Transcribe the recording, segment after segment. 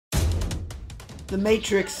The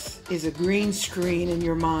matrix is a green screen in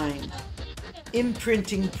your mind,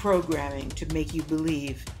 imprinting programming to make you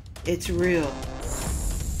believe it's real.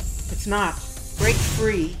 It's not. Break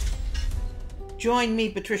free. Join me,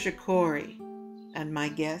 Patricia Cori, and my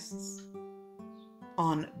guests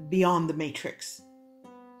on Beyond the Matrix,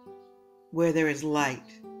 where there is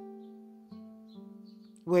light,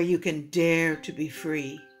 where you can dare to be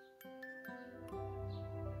free.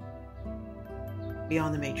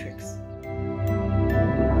 Beyond the Matrix.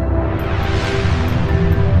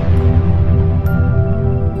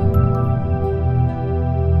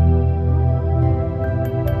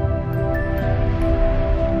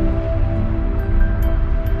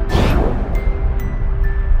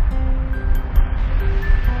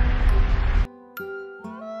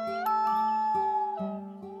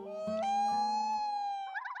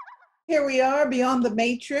 Here we are, Beyond the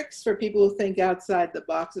Matrix, for people who think outside the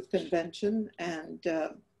box of convention. And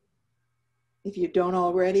if you don't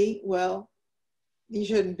already, well, you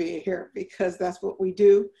shouldn't be here, because that's what we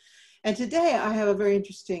do. And today I have a very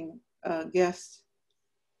interesting guest.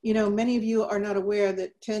 You know, many of you are not aware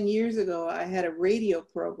that 10 years ago, I had a radio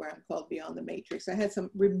program called Beyond the Matrix. I had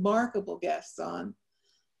some remarkable guests on,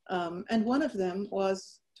 and one of them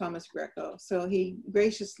was Thomas Greco. So he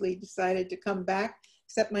graciously decided to come back,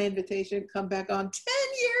 accept my invitation, come back on 10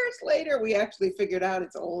 years later. We actually figured out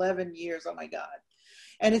it's 11 years, oh my God.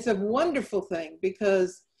 And it's a wonderful thing,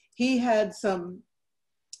 because he had some,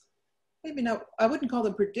 maybe not, I wouldn't call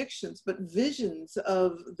them predictions, but visions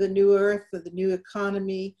of the new earth, of the new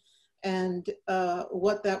economy, and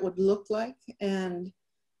what that would look like. And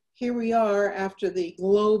here we are after the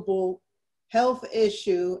global health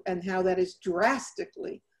issue and how that is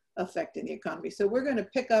drastically affecting the economy. So we're going to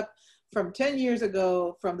pick up from 10 years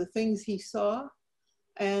ago, from the things he saw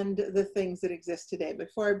and the things that exist today.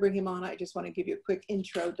 Before I bring him on, I just want to give you a quick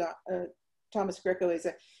intro. Thomas Greco is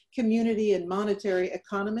a community and monetary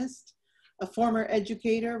economist, a former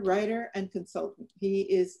educator, writer, and consultant. He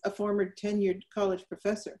is a former tenured college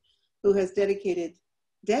professor who has dedicated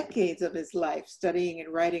decades of his life studying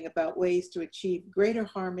and writing about ways to achieve greater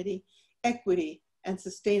harmony, equity, and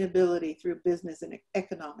sustainability through business and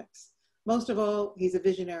economics. Most of all, he's a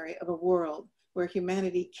visionary of a world where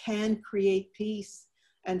humanity can create peace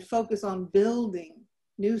and focus on building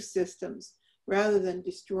new systems rather than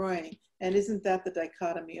destroying. And isn't that the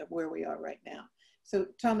dichotomy of where we are right now? So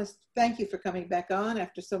Thomas, thank you for coming back on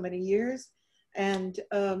after so many years. And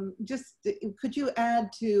just could you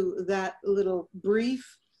add to that little brief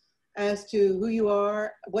as to who you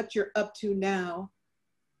are, what you're up to now,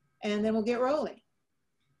 and then we'll get rolling.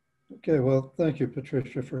 Okay, well, thank you,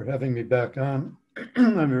 Patricia, for having me back on.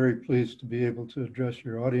 I'm very pleased to be able to address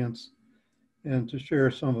your audience and to share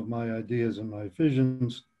some of my ideas and my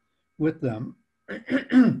visions with them.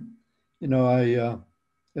 You know,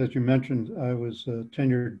 as you mentioned, I was a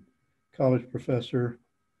tenured college professor,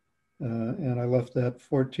 and I left that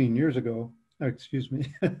 14 years ago. Excuse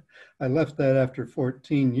me. I left that after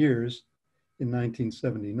 14 years in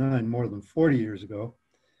 1979, more than 40 years ago,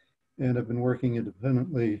 and I've been working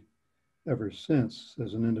independently ever since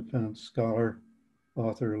as an independent scholar,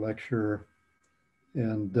 author, lecturer.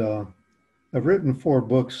 And I've written 4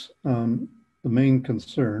 books on the main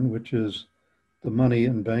concern, which is the money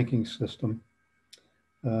and banking system.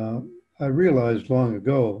 I realized long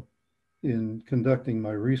ago in conducting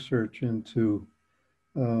my research into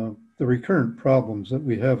the recurrent problems that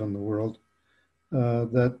we have in the world,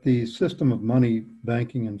 that the system of money,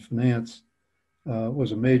 banking, and finance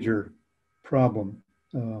was a major problem.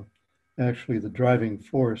 Actually, the driving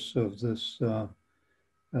force of this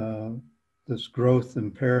this growth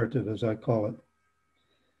imperative, as I call it.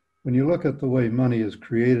 When you look at the way money is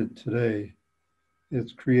created today,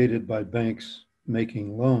 it's created by banks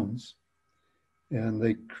making loans, and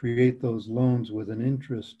they create those loans with an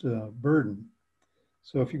interest burden.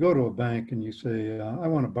 So if you go to a bank and you say, I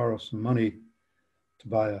want to borrow some money to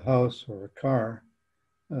buy a house or a car,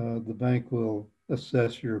 the bank will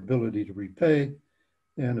assess your ability to repay.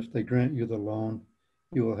 And if they grant you the loan,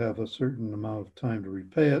 you will have a certain amount of time to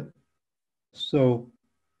repay it. So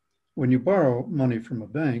when you borrow money from a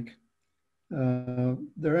bank,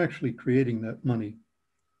 they're actually creating that money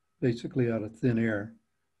basically out of thin air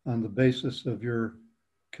on the basis of your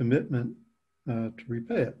commitment to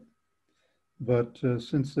repay it. But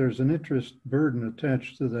since there's an interest burden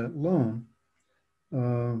attached to that loan,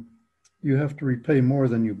 you have to repay more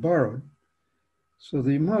than you borrowed. So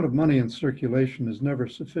the amount of money in circulation is never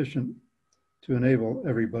sufficient to enable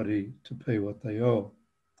everybody to pay what they owe.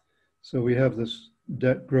 So we have this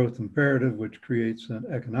debt growth imperative, which creates an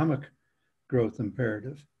economic growth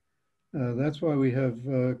imperative. That's why we have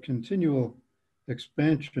continual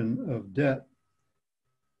expansion of debt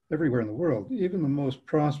everywhere in the world. Even the most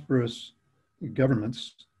prosperous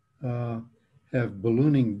governments have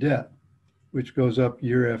ballooning debt, which goes up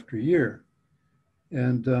year after year.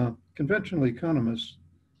 And conventional economists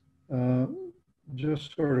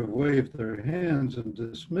just sort of wave their hands and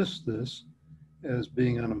dismiss this as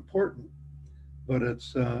being unimportant. But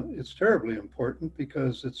it's terribly important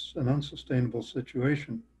because it's an unsustainable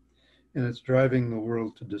situation and it's driving the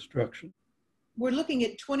world to destruction. We're looking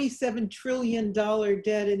at $27 trillion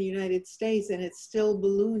debt in the United States and it's still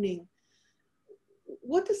ballooning.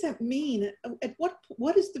 What does that mean? At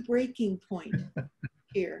what is the breaking point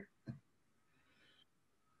here?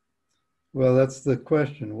 Well, that's the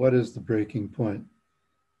question. What is the breaking point?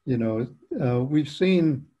 You know, we've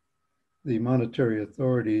seen the monetary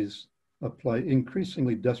authorities apply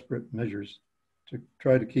increasingly desperate measures to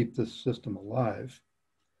try to keep this system alive.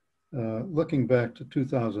 Looking back to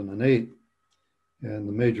 2008 and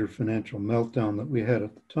the major financial meltdown that we had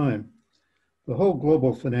at the time, the whole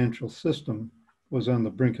global financial system was on the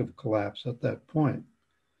brink of collapse at that point.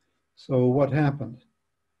 So what happened?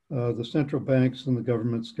 The central banks and the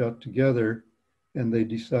governments got together and they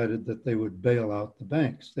decided that they would bail out the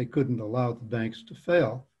banks. They couldn't allow the banks to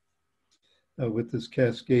fail with this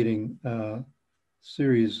cascading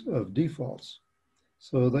series of defaults.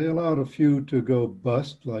 So they allowed a few to go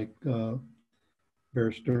bust, like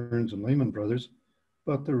Bear Stearns and Lehman Brothers,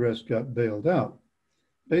 but the rest got bailed out.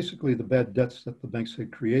 Basically, the bad debts that the banks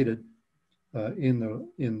had created in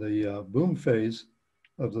the boom phase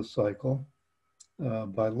of the cycle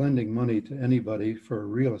by lending money to anybody for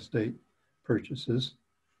real estate purchases.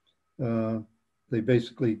 They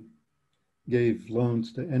basically gave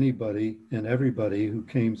loans to anybody and everybody who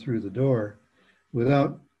came through the door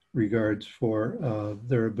without regards for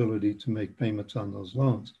their ability to make payments on those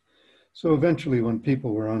loans. So eventually, when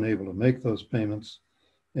people were unable to make those payments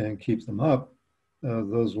and keep them up,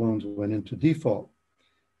 those loans went into default.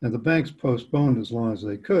 And the banks postponed as long as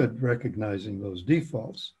they could, recognizing those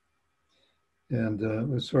defaults. And it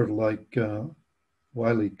was sort of like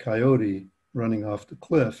Wile E. Coyote running off the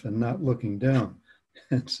cliff and not looking down.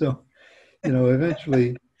 And so, you know,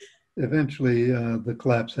 eventually the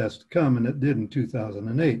collapse has to come, and it did in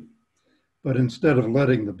 2008. But instead of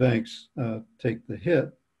letting the banks take the hit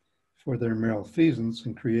for their malfeasance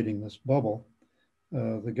and creating this bubble,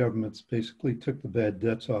 the governments basically took the bad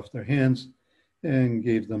debts off their hands and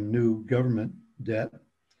gave them new government debt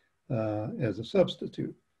as a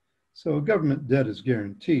substitute. So government debt is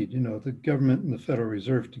guaranteed. You know, the government and the Federal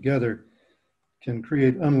Reserve together can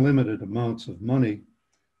create unlimited amounts of money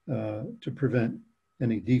to prevent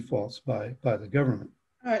any defaults by the government.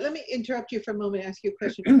 All right, let me interrupt you for a moment and ask you a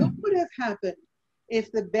question. What would have happened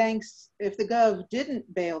if the Gov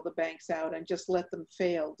didn't bail the banks out and just let them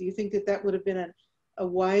fail? Do you think that that would have been a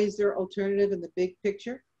wiser alternative in the big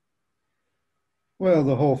picture? Well,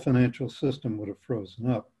 the whole financial system would have frozen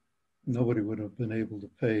up. Nobody would have been able to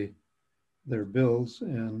pay their bills,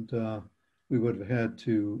 and we would have had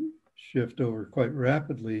to shift over quite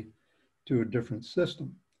rapidly to a different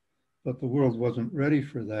system. But the world wasn't ready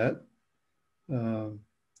for that.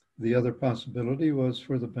 The other possibility was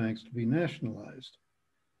for the banks to be nationalized,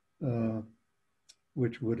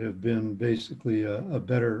 which would have been basically a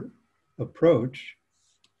better approach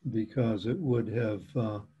because it would have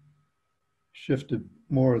shifted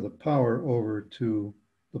more of the power over to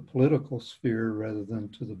the political sphere rather than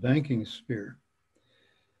to the banking sphere.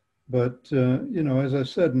 But, you know, as I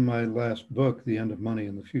said in my last book, The End of Money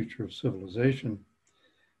and the Future of Civilization,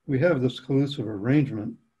 we have this collusive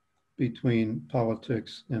arrangement between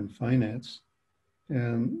politics and finance.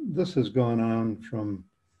 And this has gone on from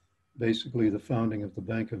basically the founding of the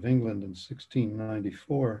Bank of England in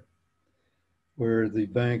 1694, where the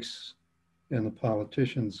banks and the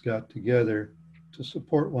politicians got together to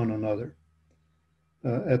support one another.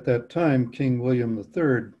 At that time, King William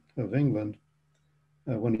III of England,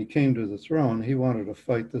 when he came to the throne, he wanted to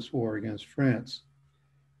fight this war against France,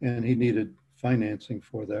 and he needed financing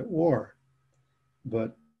for that war.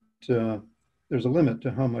 But there's a limit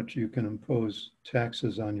to how much you can impose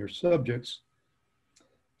taxes on your subjects.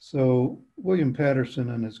 So William Patterson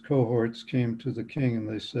and his cohorts came to the king and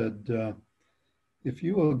they said, if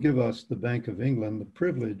you will give us the Bank of England the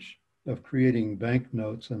privilege of creating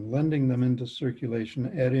banknotes and lending them into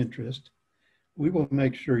circulation at interest, we will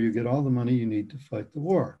make sure you get all the money you need to fight the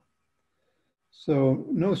war. So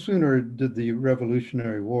no sooner did the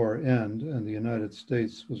Revolutionary War end and the United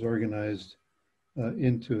States was organized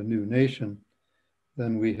into a new nation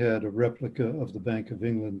than we had a replica of the Bank of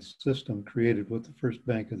England system created with the first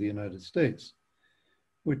Bank of the United States.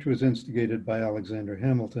 which was instigated by Alexander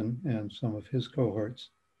Hamilton and some of his cohorts.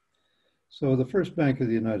 So the first Bank of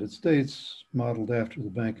the United States, modeled after the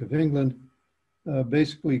Bank of England,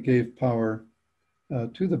 basically gave power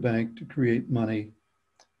to the bank to create money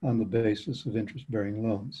on the basis of interest-bearing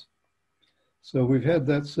loans. So we've had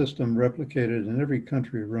that system replicated in every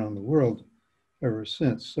country around the world ever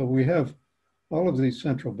since. So we have all of these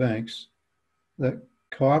central banks that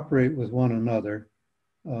cooperate with one another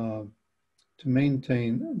to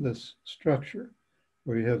maintain this structure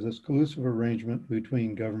where you have this collusive arrangement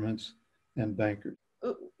between governments and bankers.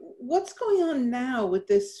 What's going on now with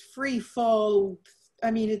this free fall?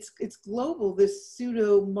 I mean, it's global, this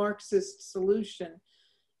pseudo-Marxist solution.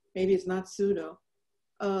 Maybe it's not pseudo,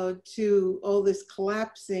 to all this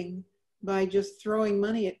collapsing by just throwing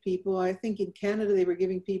money at people. I think in Canada, they were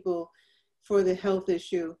giving people for the health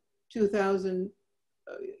issue, 2,000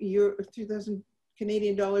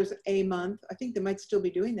 Canadian dollars a month. I think they might still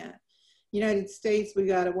be doing that. United States, we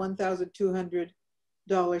got a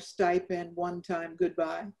 $1,200 stipend, one time,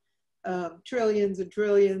 goodbye. Trillions and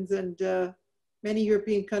trillions, and many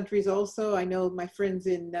European countries also. I know my friends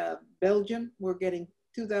in Belgium were getting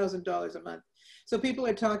 $2,000 a month. So people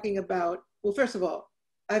are talking about, well, first of all,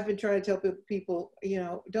 I've been trying to tell people, you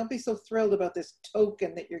know, don't be so thrilled about this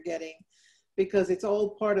token that you're getting, because it's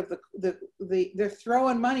all part of they're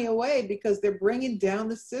throwing money away because they're bringing down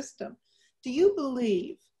the system. Do you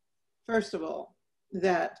believe, first of all,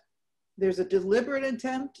 that there's a deliberate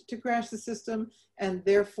attempt to crash the system, and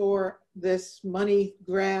therefore this money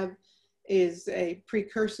grab is a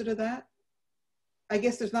precursor to that? I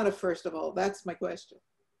guess there's not a first of all. That's my question.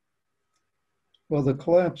 Well, the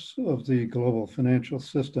collapse of the global financial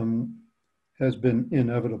system has been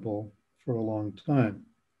inevitable for a long time.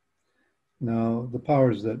 Now, the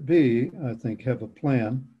powers that be, I think, have a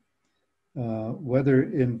plan. Whether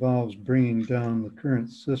it involves bringing down the current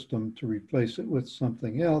system to replace it with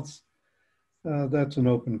something else, that's an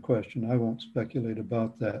open question. I won't speculate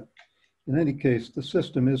about that. In any case, the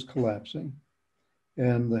system is collapsing.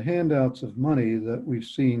 And the handouts of money that we've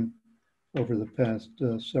seen over the past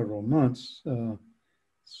several months,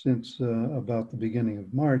 since about the beginning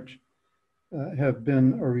of March, have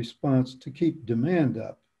been a response to keep demand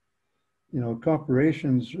up. You know,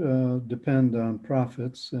 corporations depend on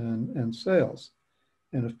profits and sales.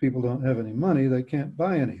 And if people don't have any money, they can't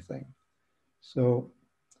buy anything. So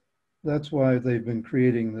that's why they've been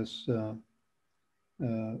creating this,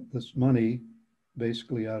 this money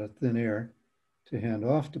basically out of thin air to hand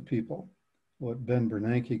off to people, what Ben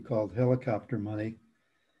Bernanke called helicopter money,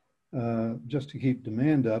 just to keep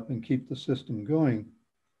demand up and keep the system going.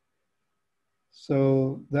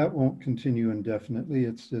 So that won't continue indefinitely.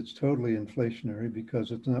 It's totally inflationary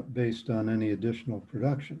because it's not based on any additional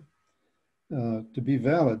production. To be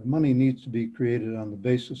valid, money needs to be created on the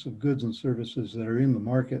basis of goods and services that are in the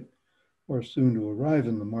market or soon to arrive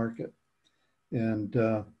in the market. And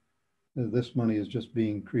this money is just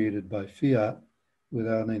being created by fiat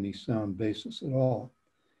without any sound basis at all.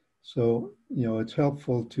 So, you know, it's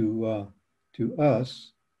helpful to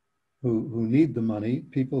us who need the money,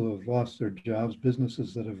 people who have lost their jobs,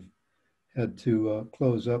 businesses that have had to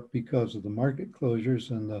close up because of the market closures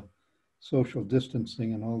and the social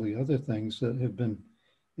distancing and all the other things that have been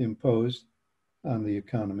imposed on the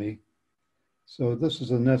economy. So this is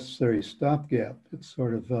a necessary stopgap. It's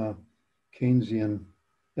sort of Keynesian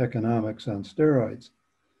economics on steroids,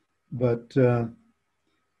 but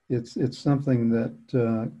it's something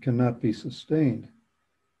that cannot be sustained.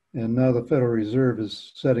 And now the Federal Reserve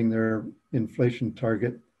is setting their inflation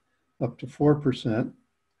target up to 4%,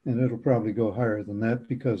 and it'll probably go higher than that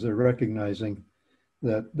because they're recognizing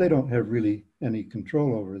that they don't have really any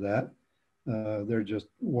control over that. They're just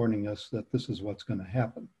warning us that this is what's going to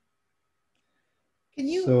happen. Can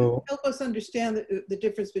you help us understand the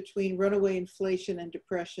difference between runaway inflation and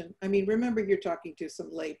depression? I mean, remember, you're talking to some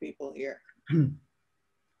lay people here.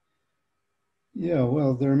 Yeah,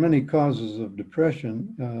 well, there are many causes of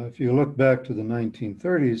depression. If you look back to the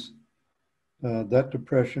 1930s, that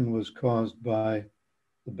depression was caused by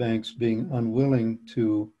the banks being unwilling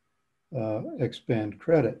to expand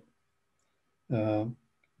credit.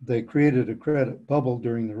 They created a credit bubble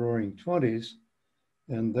during the Roaring '20s,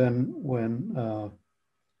 and then when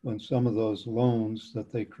some of those loans that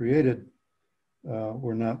they created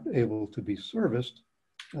were not able to be serviced,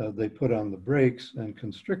 they put on the brakes and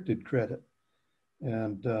constricted credit.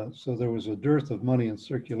 And so there was a dearth of money in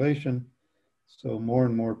circulation. So more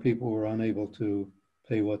and more people were unable to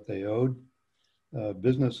pay what they owed.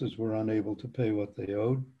 Businesses were unable to pay what they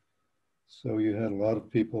owed. So you had a lot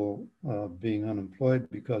of people being unemployed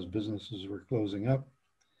because businesses were closing up.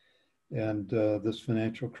 And this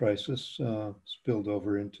financial crisis spilled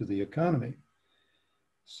over into the economy.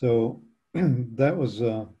 So that was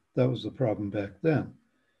the problem back then.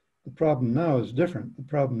 The problem now is different. The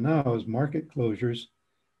problem now is market closures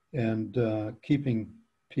and keeping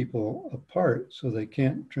people apart so they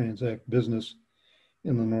can't transact business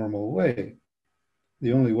in the normal way.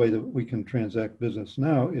 The only way that we can transact business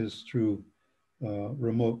now is through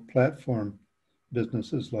remote platform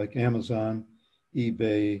businesses like Amazon,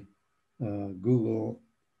 eBay, Google,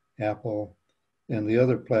 Apple, and the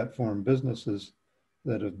other platform businesses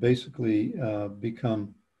that have basically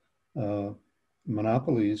become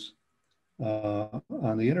monopolies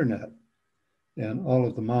on the internet. And all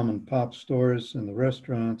of the mom and pop stores and the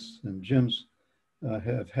restaurants and gyms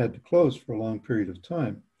have had to close for a long period of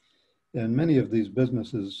time. And many of these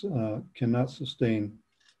businesses cannot sustain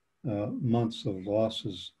months of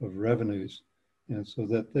losses of revenues, and so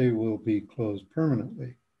that they will be closed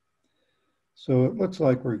permanently. So it looks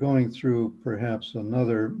like we're going through perhaps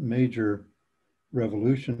another major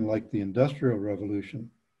revolution like the Industrial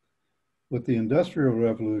Revolution. With the Industrial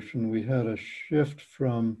Revolution, we had a shift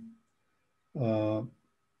from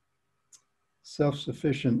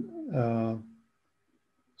self-sufficient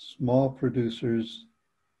small producers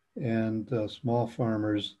and small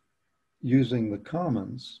farmers using the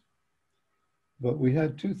commons. But we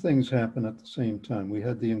had two things happen at the same time. We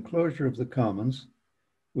had the enclosure of the commons,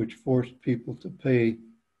 which forced people to pay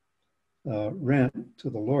rent to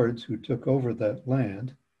the lords who took over that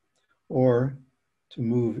land, or to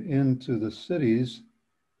move into the cities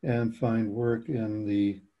and find work in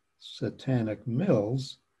the satanic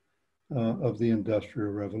mills of the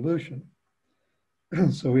Industrial Revolution.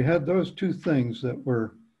 So we had those two things that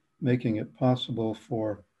were making it possible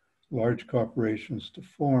for large corporations to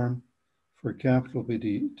form, for capital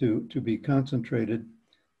to be concentrated,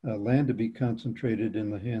 land to be concentrated in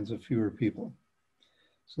the hands of fewer people.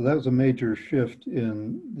 So that was a major shift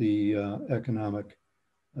in the economic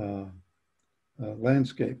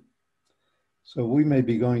landscape. So we may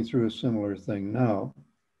be going through a similar thing now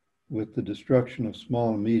with the destruction of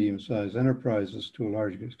small and medium-sized enterprises to a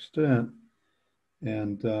large extent.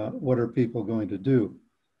 And what are people going to do?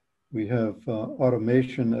 We have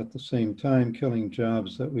automation at the same time killing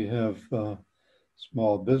jobs that we have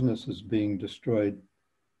small businesses being destroyed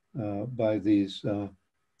by these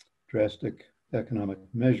drastic economic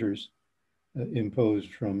measures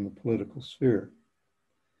imposed from the political sphere.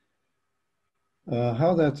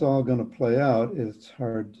 How that's all going to play out, it's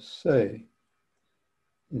hard to say.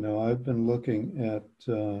 You know, I've been looking at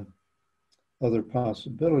other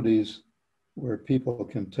possibilities where people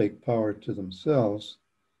can take power to themselves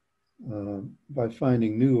by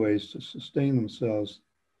finding new ways to sustain themselves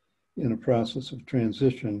in a process of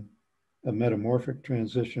transition, a metamorphic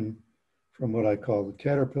transition from what I call the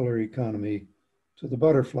caterpillar economy to the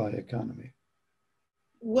butterfly economy.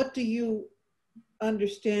 What do you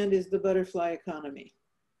understand is the butterfly economy?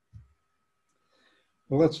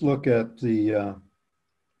 Well, let's look at the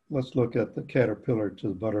caterpillar to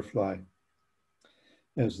the butterfly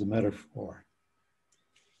as the metaphor.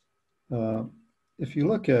 If you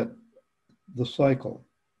look at the cycle,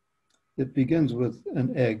 it begins with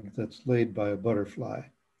an egg that's laid by a butterfly,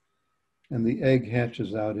 and the egg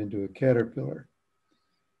hatches out into a caterpillar.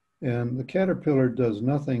 And the caterpillar does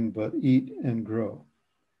nothing but eat and grow,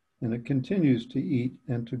 and it continues to eat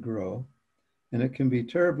and to grow, and it can be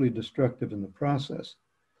terribly destructive in the process,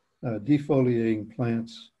 defoliating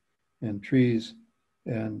plants and trees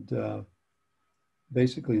and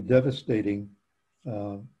basically devastating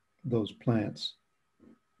those plants.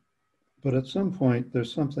 But at some point,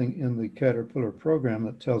 there's something in the caterpillar program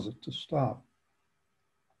that tells it to stop.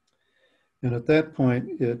 And at that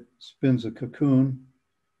point, it spins a cocoon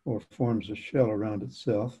or forms a shell around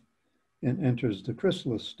itself and enters the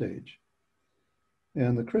chrysalis stage.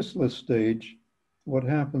 And the chrysalis stage, what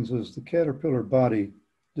happens is the caterpillar body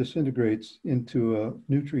disintegrates into a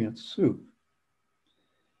nutrient soup.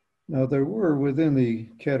 Now, there were within the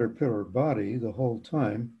caterpillar body the whole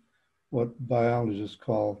time what biologists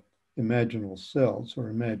call imaginal cells or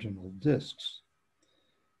imaginal discs.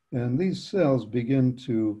 And these cells begin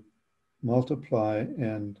to multiply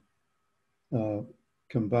and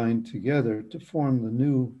combine together to form the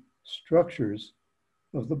new structures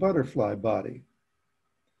of the butterfly body.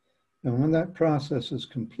 And when that process is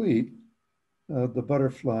complete, the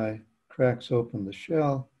butterfly cracks open the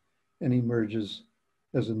shell and emerges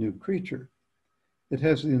as a new creature. It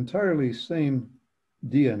has the entirely same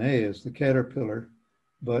DNA as the caterpillar,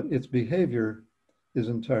 but its behavior is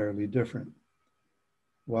entirely different.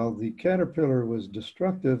 While the caterpillar was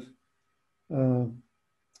destructive, the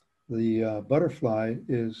The butterfly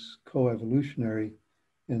is coevolutionary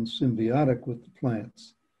and symbiotic with the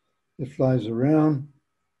plants. It flies around,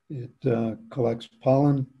 it collects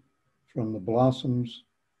pollen from the blossoms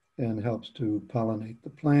and helps to pollinate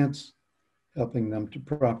the plants, helping them to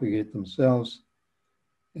propagate themselves.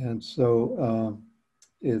 And so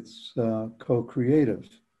it's co-creative.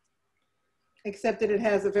 Except that it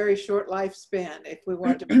has a very short lifespan, if we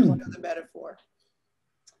want to follow the metaphor.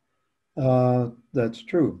 That's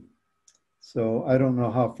true. So I don't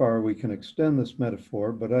know how far we can extend this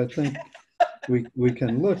metaphor, but I think we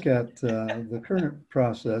can look at the current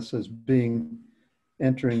process as being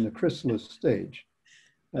entering the chrysalis stage.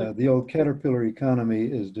 The old caterpillar economy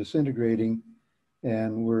is disintegrating,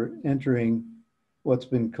 and we're entering what's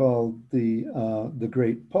been called the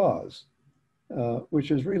great pause, which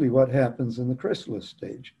is really what happens in the chrysalis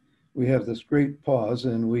stage. We have this great pause,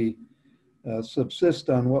 and we subsist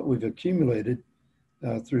on what we've accumulated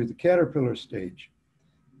through the caterpillar stage.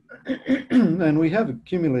 And we have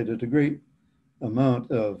accumulated a great amount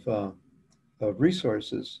of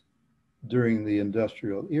resources during the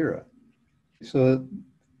industrial era. So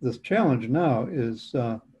the challenge now is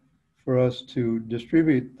for us to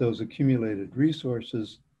distribute those accumulated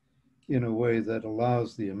resources in a way that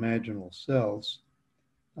allows the imaginal cells,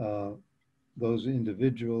 those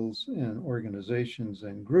individuals and organizations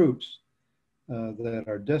and groups that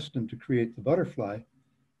are destined to create the butterfly,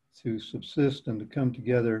 to subsist and to come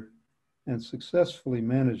together and successfully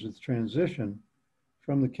manage the transition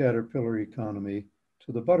from the caterpillar economy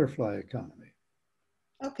to the butterfly economy.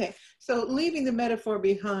 Okay, so leaving the metaphor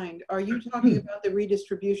behind, are you talking about the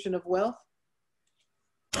redistribution of wealth?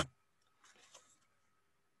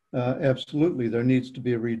 Absolutely, there needs to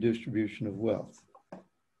be a redistribution of wealth.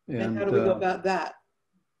 And how do we go about that,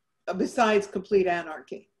 besides complete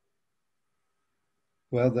anarchy?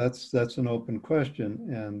 Well, that's an open question,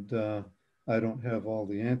 and I don't have all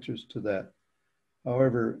the answers to that.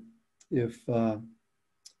 However, if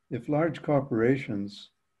large corporations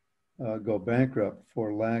go bankrupt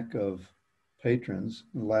for lack of patrons,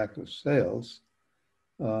 lack of sales,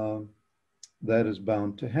 that is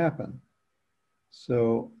bound to happen.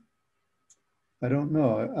 So I don't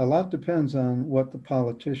know. A lot depends on what the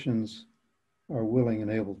politicians are willing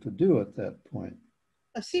and able to do at that point.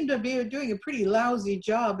 I seem to be doing a pretty lousy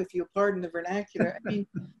job, if you'll pardon the vernacular. I mean,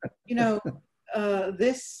 you know,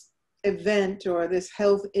 this event or this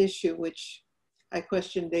health issue, which I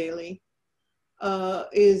question daily,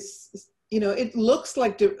 is, you know, it looks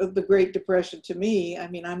like the Great Depression to me. I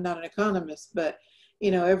mean, I'm not an economist, but,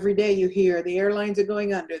 you know, every day you hear the airlines are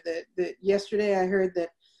going under. Yesterday I heard that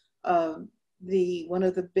one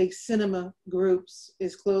of the big cinema groups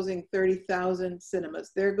is closing 30,000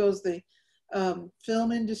 cinemas. There goes the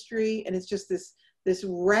film industry, and it's just this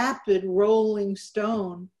rapid rolling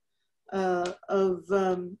stone of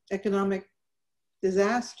economic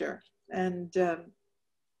disaster. And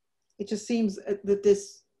it just seems that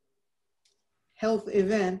this health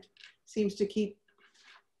event seems to keep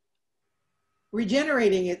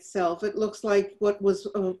regenerating itself. It looks like what was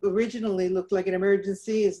originally looked like an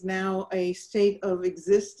emergency is now a state of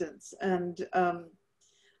existence. And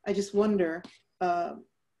I just wonder,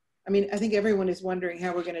 I mean, I think everyone is wondering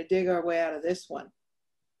how we're going to dig our way out of this one.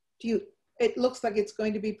 It looks like it's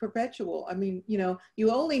going to be perpetual. I mean, you know, you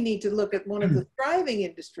only need to look at one of the thriving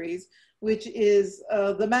industries, which is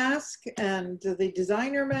the mask and the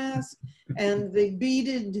designer mask and the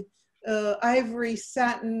beaded ivory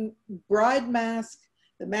satin bride mask,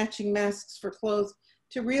 the matching masks for clothes,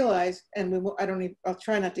 to realize, and I'll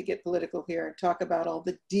try not to get political here and talk about all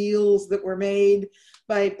the deals that were made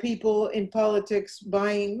by people in politics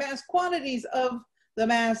buying mass quantities of the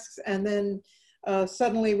masks and then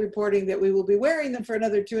suddenly reporting that we will be wearing them for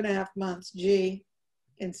another 2.5 months. Gee,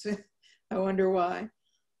 and so, I wonder why.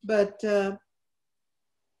 But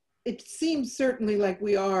it seems certainly like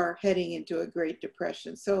we are heading into a Great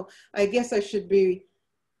Depression. So I guess I should be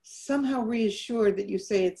somehow reassured that you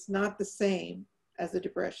say it's not the same as the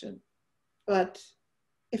Depression. But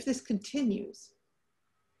if this continues,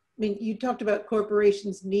 I mean, you talked about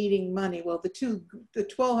corporations needing money. Well, the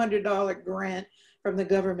 $1,200 grant from the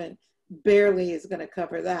government barely is going to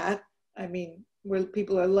cover that. I mean, where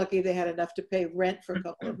people are lucky they had enough to pay rent for a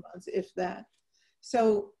couple of months, if that.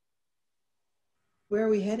 So where are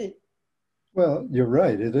we headed? Well, you're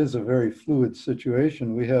right. It is a very fluid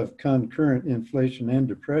situation. We have concurrent inflation and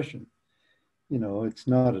depression. You know, it's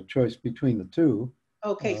not a choice between the two.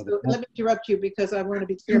 Okay, so let me interrupt you because I want to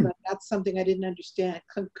be clear about that's something I didn't understand.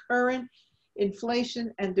 Concurrent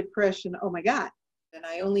inflation and depression. Oh my God. And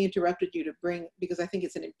I only interrupted you to bring, because I think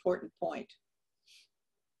it's an important point.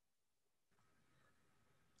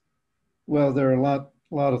 Well, there are a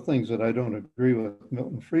lot of things that I don't agree with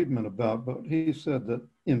Milton Friedman about, but he said that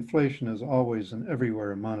inflation is always and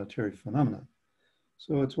everywhere a monetary phenomenon.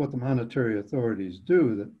 So it's what the monetary authorities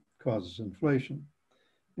do that causes inflation.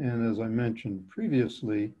 And as I mentioned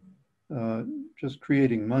previously, just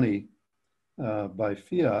creating money by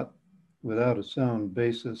fiat without a sound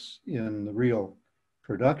basis in the real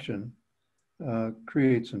production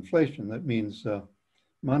creates inflation. That means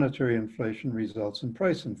monetary inflation results in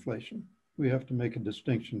price inflation. We have to make a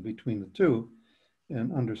distinction between the two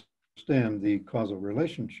and understand the causal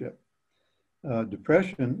relationship.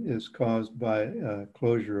 Depression is caused by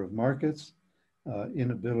closure of markets,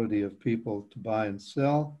 inability of people to buy and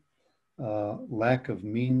sell, lack of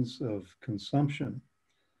means of consumption.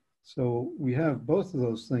 So we have both of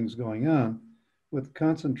those things going on with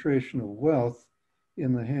concentration of wealth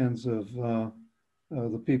in the hands of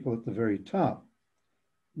the people at the very top.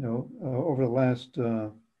 You know, over the last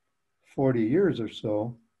 40 years or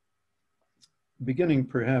so, beginning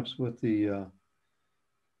perhaps with the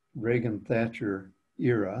Reagan-Thatcher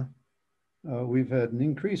era, we've had an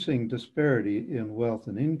increasing disparity in wealth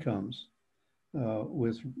and incomes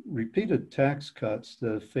with repeated tax cuts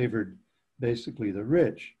that have favored basically the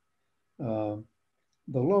rich. The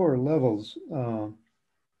lower levels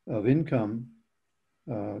of income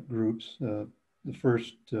groups, the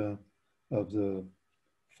first of the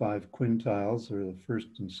 5 quintiles, or the first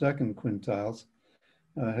and second quintiles,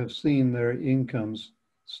 have seen their incomes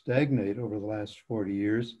stagnate over the last 40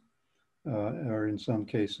 years, or in some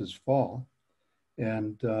cases fall.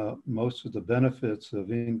 And most of the benefits of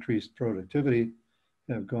increased productivity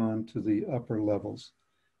have gone to the upper levels.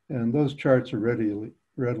 And those charts are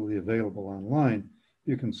readily available online.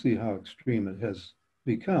 You can see how extreme it has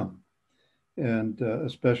become. And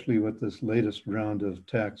especially with this latest round of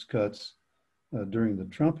tax cuts during the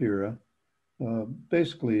Trump era,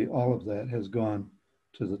 basically all of that has gone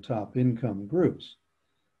to the top income groups.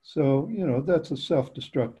 So, you know, that's a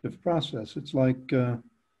self-destructive process. It's like a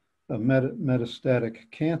metastatic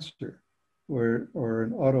cancer or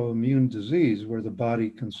an autoimmune disease where the body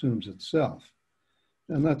consumes itself.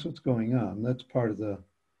 And that's what's going on. That's part of the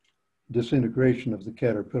disintegration of the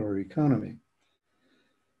caterpillar economy.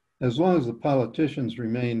 As long as the politicians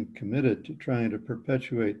remain committed to trying to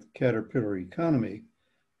perpetuate the caterpillar economy,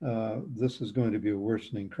 this is going to be a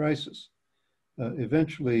worsening crisis.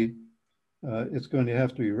 Eventually, it's going to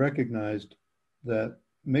have to be recognized that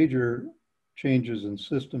major changes in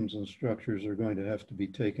systems and structures are going to have to be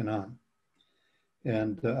taken on.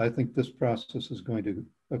 And I think this process is going to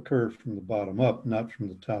occur from the bottom up, not from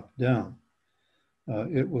the top down.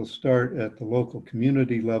 It will start at the local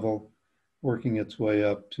community level, working its way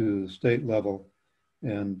up to the state level.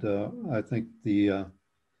 And I think the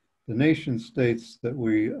nation states that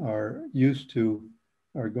we are used to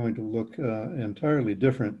are going to look entirely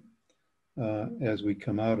different as we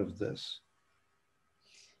come out of this.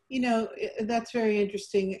 You know, that's very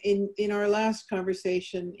interesting. In our last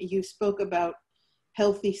conversation, you spoke about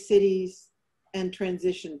healthy cities and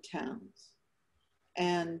transition towns.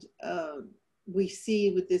 And we see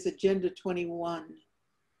with this Agenda 21,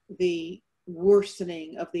 the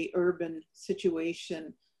worsening of the urban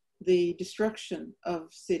situation, the destruction of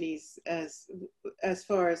cities as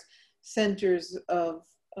far as centers of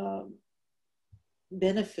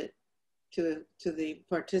benefit to the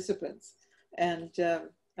participants. And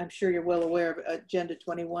I'm sure you're well aware of Agenda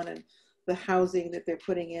 21 and the housing that they're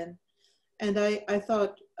putting in. And I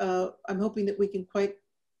thought, I'm hoping that we can quite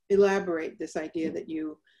elaborate this idea that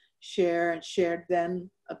you share and shared then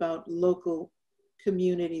about local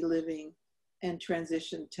community living and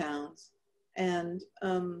transition towns. And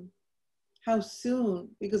how soon,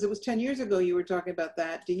 because it was 10 years ago you were talking about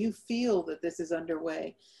that, do you feel that this is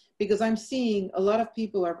underway? Because I'm seeing a lot of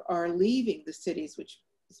people are leaving the cities, which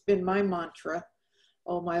has been my mantra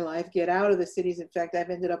all my life, get out of the cities. In fact, I've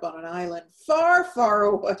ended up on an island far, far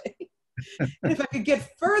away. And if I could get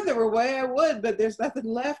further away, I would, but there's nothing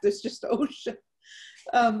left. It's just ocean.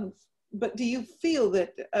 But do you feel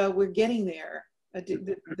that we're getting there,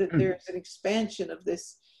 that there's an expansion of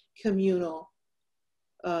this communal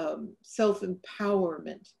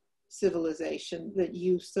self-empowerment civilization that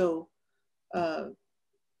you so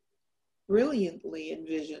brilliantly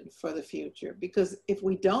envision for the future? Because if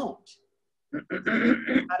we don't,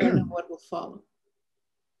 I don't know what will follow.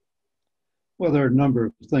 Well, there are a number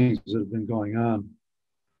of things that have been going on,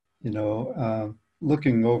 you know,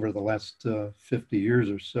 looking over the last 50 years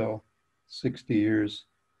or so, 60 years.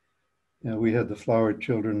 You know, we had the flower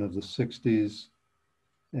children of the 60s,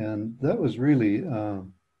 and that was really a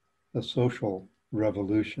social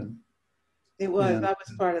revolution. It was, I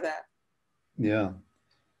was part of that. Yeah.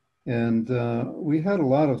 And we had a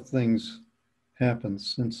lot of things happen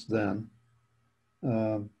since then.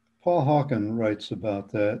 Paul Hawken writes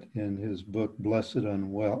about that in his book, Blessed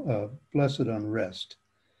Unrest.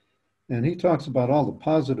 And he talks about all the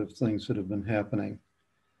positive things that have been happening.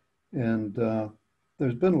 And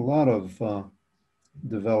there's been a lot of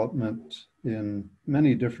development in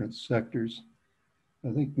many different sectors.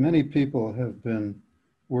 I think many people have been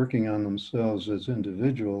working on themselves as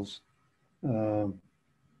individuals. A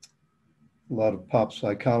lot of pop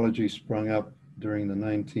psychology sprung up during the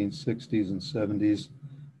 1960s and 70s.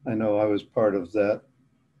 I know I was part of that.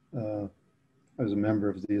 I was a member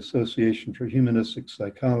of the Association for Humanistic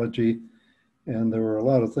Psychology, and there were a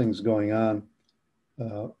lot of things going on.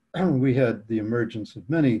 We had the emergence of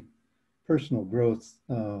many personal growth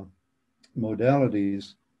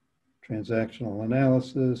modalities, transactional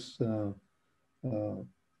analysis,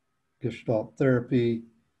 Gestalt therapy,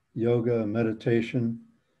 yoga, meditation,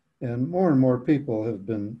 and more people have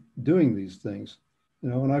been doing these things. You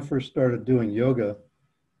know, when I first started doing yoga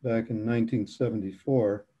back in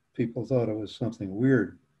 1974, people thought it was something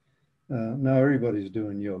weird. Now everybody's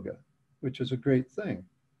doing yoga, which is a great thing.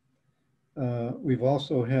 We've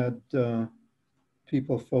also had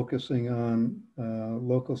people focusing on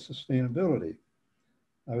local sustainability.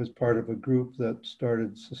 I was part of a group that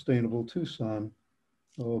started Sustainable Tucson,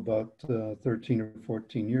 about 13 or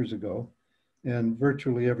 14 years ago. And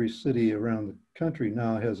virtually every city around the country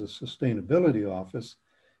now has a sustainability office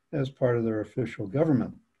as part of their official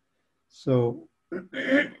government. So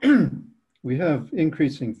we have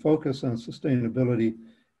increasing focus on sustainability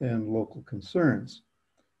and local concerns.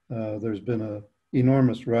 There's been an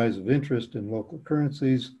enormous rise of interest in local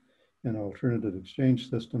currencies and alternative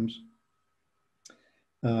exchange systems.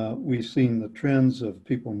 We've seen the trends of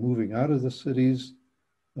people moving out of the cities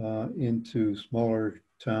into smaller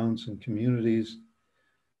towns and communities.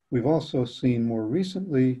 We've also seen more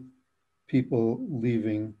recently people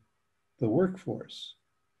leaving the workforce.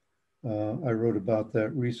 I wrote about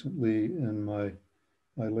that recently in my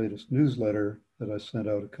latest newsletter that I sent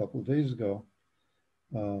out a couple of days ago,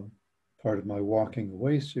 part of my Walking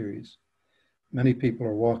Away series. Many people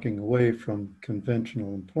are walking away from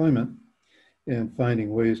conventional employment and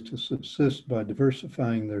finding ways to subsist by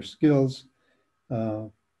diversifying their skills,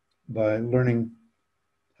 by learning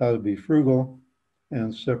how to be frugal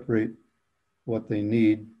and separate what they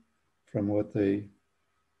need from what they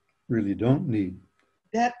really don't need.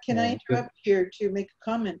 That, can I interrupt here to make a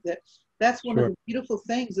comment that that's one Sure. of the beautiful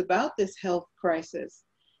things about this health crisis,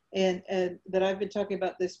 and that I've been talking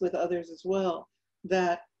about this with others as well,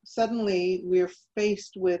 that suddenly we're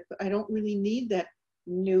faced with, I don't really need that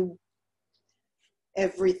new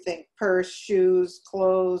everything, purse, shoes,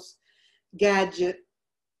 clothes, gadget,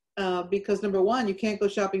 because number one, you can't go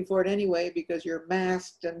shopping for it anyway because you're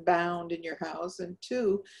masked and bound in your house. And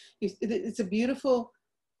two, it's a beautiful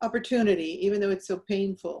opportunity, even though it's so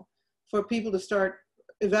painful, for people to start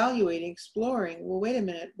evaluating, exploring, well, wait a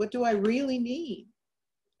minute, what do I really need?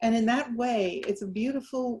 And in that way, it's a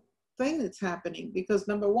beautiful thing that's happening because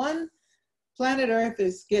number one, planet Earth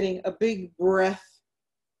is getting a big breath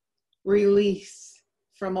release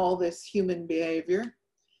from all this human behavior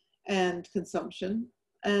and consumption.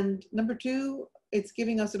 And number two, it's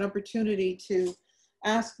giving us an opportunity to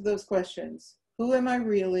ask those questions. Who am I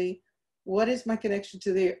really? What is my connection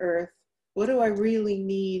to the earth? What do I really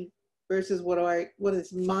need versus what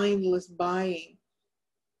is mindless buying?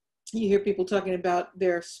 You hear people talking about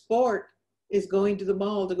their sport is going to the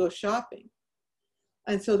mall to go shopping.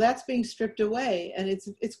 And so that's being stripped away. And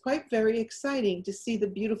it's quite very exciting to see the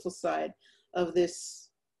beautiful side of this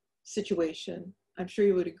situation. I'm sure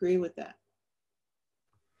you would agree with that.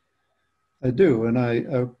 I do, and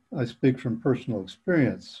I speak from personal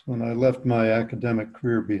experience. When I left my academic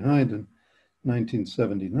career behind in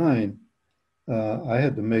 1979, I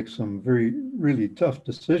had to make some really tough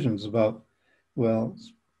decisions about, well,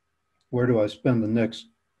 where do I spend the next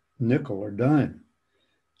nickel or dime?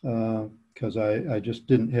 Because I just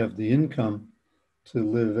didn't have the income to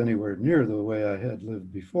live anywhere near the way I had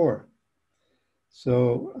lived before.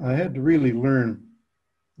 So I had to really learn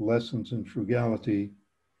lessons in frugality.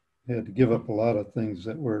 I had to give up a lot of things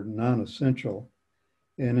that were non-essential.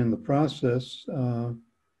 And in the process,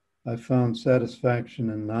 I found satisfaction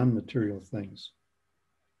in non-material things.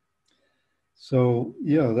 So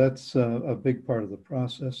yeah, that's a big part of the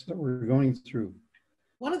process that we're going through.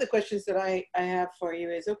 One of the questions that I have for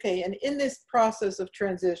you is, okay, and in this process of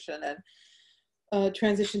transition and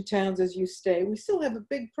transition towns as you stay, we still have a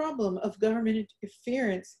big problem of government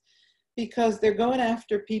interference because they're going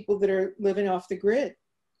after people that are living off the grid.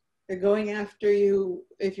 They're going after you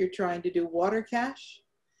if you're trying to do water cash.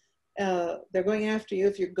 They're going after you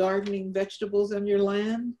if you're gardening vegetables on your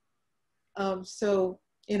land. So,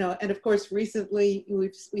 you know, and of course, recently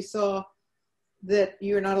we saw that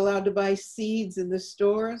you're not allowed to buy seeds in the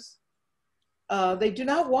stores. They do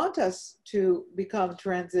not want us to become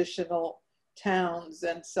transitional towns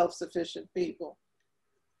and self-sufficient people.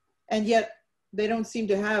 And yet they don't seem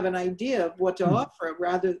to have an idea of what to offer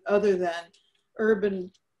rather other than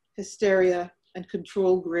urban hysteria and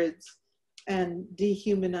control grids and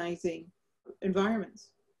dehumanizing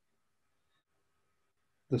environments.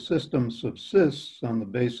 The system subsists on the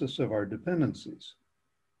basis of our dependencies.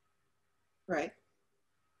 Right.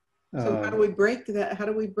 So how do we break that? How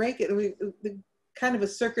do we break it? Kind of a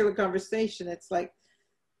circular conversation. It's like,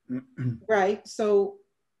 right. So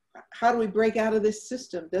how do we break out of this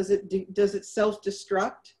system? Does it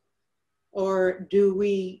self-destruct, or do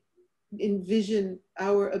we envision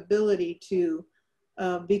our ability to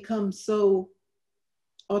become so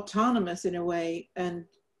autonomous in a way and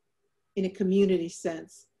in a community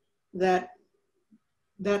sense that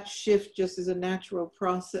that shift just is a natural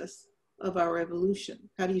process of our evolution?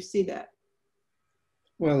 How do you see that?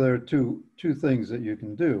 Well, there are two things that you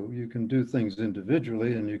can do. You can do things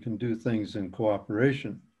individually and you can do things in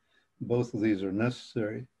cooperation. Both of these are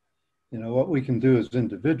necessary. You know, what we can do as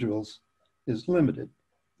individuals is limited.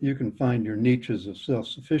 You can find your niches of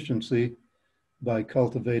self-sufficiency by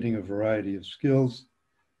cultivating a variety of skills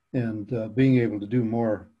and being able to do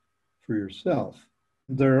more for yourself.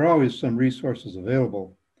 There are always some resources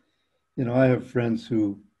available. You know, I have friends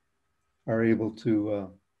who are able to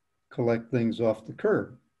collect things off the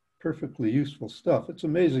curb, perfectly useful stuff. It's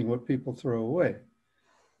amazing what people throw away.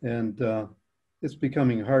 And it's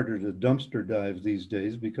becoming harder to dumpster dive these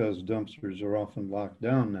days because dumpsters are often locked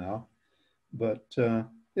down now, but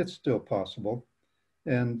it's still possible.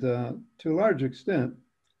 And to a large extent,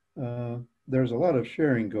 there's a lot of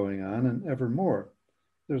sharing going on, and ever more.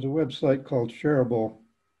 There's a website called shareable.org,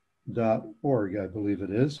 I believe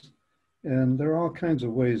it is. And there are all kinds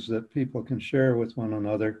of ways that people can share with one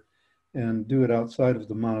another and do it outside of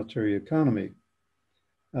the monetary economy.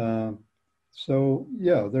 So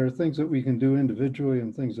yeah, there are things that we can do individually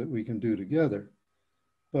and things that we can do together.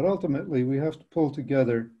 But ultimately, we have to pull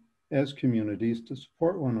together as communities to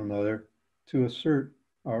support one another to assert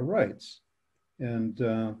our rights. And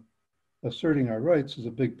asserting our rights is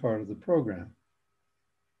a big part of the program.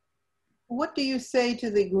 What do you say to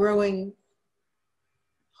the growing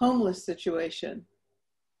homeless situation?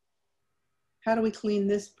 How do we clean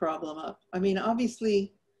this problem up? I mean,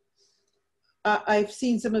 obviously, I've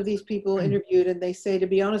seen some of these people interviewed and they say, to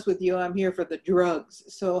be honest with you, I'm here for the drugs.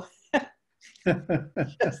 So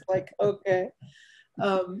just like, okay.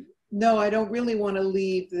 No, I don't really want to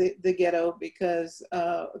leave the ghetto because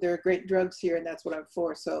there are great drugs here and that's what I'm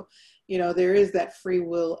for. So, you know, there is that free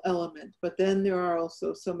will element, but then there are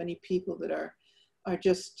also so many people that are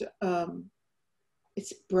just,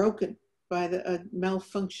 it's broken by the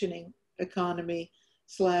malfunctioning economy /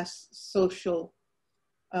 social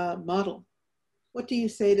model. What do you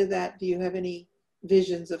say to that? Do you have any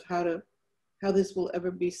visions of how this will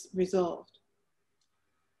ever be resolved?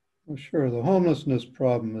 Well, sure. The homelessness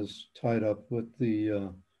problem is tied up with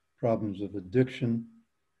the problems of addiction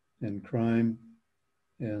and crime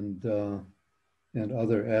and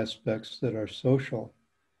other aspects that are social.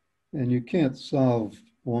 And you can't solve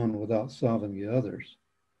one without solving the others.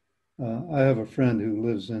 I have a friend who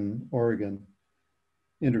lives in Oregon,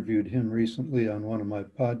 interviewed him recently on one of my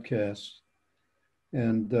podcasts,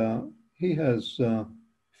 and he has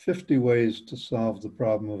 50 ways to solve the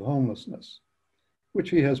problem of homelessness, which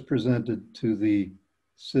he has presented to the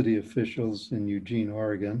city officials in Eugene,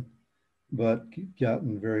 Oregon, but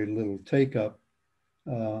gotten very little take up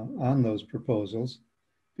on those proposals,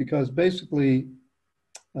 because basically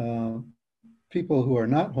people who are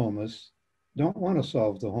not homeless don't want to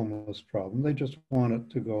solve the homeless problem. They just want it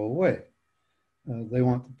to go away. They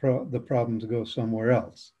want the problem to go somewhere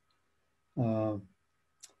else.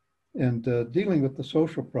 And dealing with the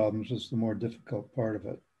social problems is the more difficult part of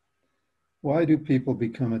it. Why do people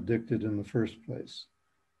become addicted in the first place?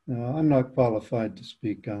 Now, I'm not qualified to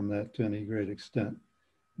speak on that to any great extent,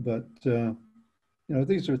 but you know,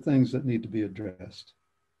 these are things that need to be addressed.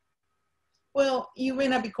 Well, you may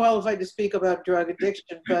not be qualified to speak about drug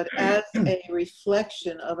addiction, but as a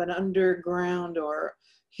reflection of an underground or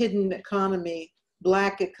hidden economy,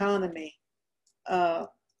 Black economy, a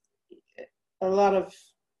lot of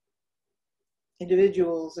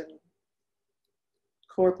individuals and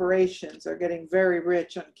corporations are getting very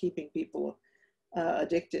rich on keeping people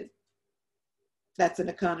addicted. That's an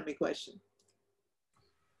economy question.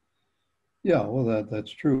 Yeah, well,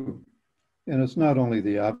 that's true. And it's not only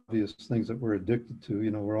the obvious things that we're addicted to,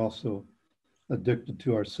 you know, we're also addicted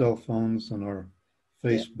to our cell phones and our Yeah.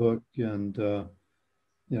 Facebook. And,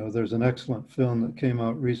 you know, there's an excellent film that came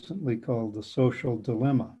out recently called The Social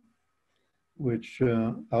Dilemma, which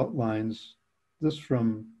outlines this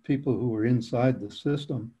from people who were inside the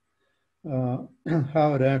system,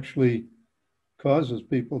 how it actually causes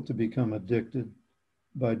people to become addicted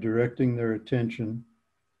by directing their attention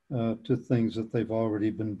to things that they've already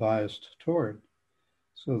been biased toward.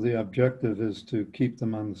 So the objective is to keep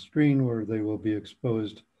them on the screen where they will be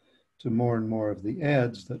exposed to more and more of the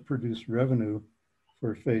ads that produce revenue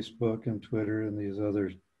for Facebook and Twitter and these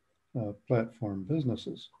other platform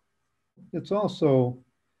businesses. It's also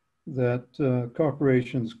that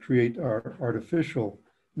corporations create our artificial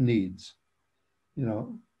needs. You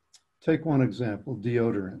know, take one example,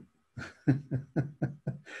 deodorant.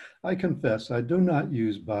 I confess I do not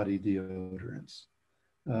use body deodorants.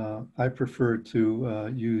 I prefer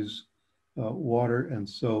to use water and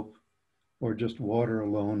soap, or just water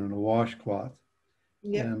alone and a washcloth.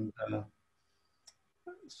 Yep. And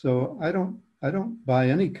so I don't buy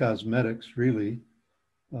any cosmetics really.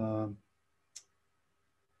 Um,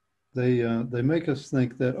 they make us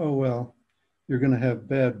think that, oh well, you're going to have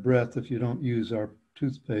bad breath if you don't use our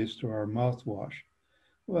toothpaste or our mouthwash.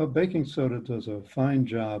 Well, baking soda does a fine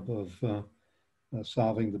job of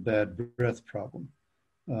solving the bad breath problem.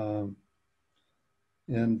 Um,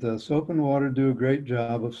 and soap and water do a great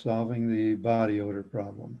job of solving the body odor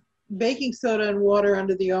problem. Baking soda and water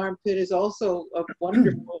under the armpit is also a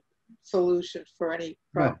wonderful solution for any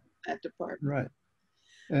problem in that department. Right.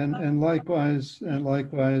 And likewise,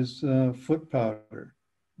 foot powder.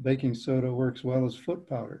 Baking soda works well as foot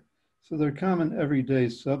powder. So they're common everyday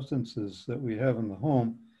substances that we have in the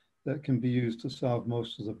home that can be used to solve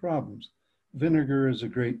most of the problems. Vinegar is a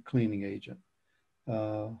great cleaning agent.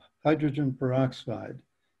 Hydrogen peroxide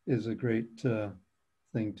is a great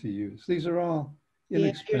thing to use. These are all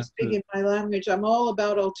inexpensive. Yeah, you're speaking my language. I'm all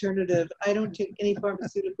about alternative. I don't take any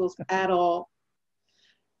pharmaceuticals at all.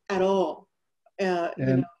 At all. You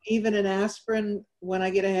know, even an aspirin, when I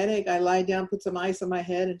get a headache, I lie down, put some ice on my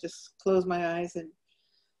head and just close my eyes and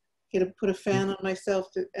put a fan on myself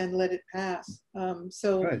and let it pass.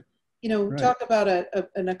 So, you know, talk about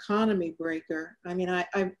an economy breaker. I mean, I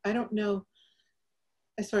don't know,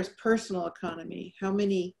 as far as personal economy, I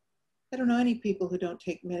don't know any people who don't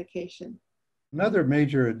take medication. Another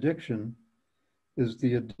major addiction is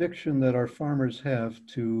the addiction that our farmers have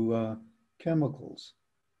to chemicals.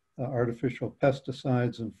 Artificial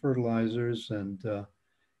pesticides and fertilizers and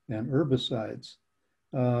herbicides.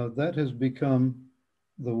 That has become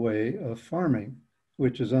the way of farming,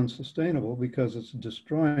 which is unsustainable because it's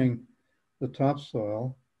destroying the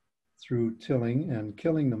topsoil through tilling and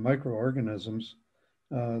killing the microorganisms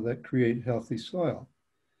that create healthy soil.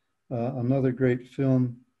 Another great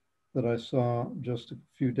film that I saw just a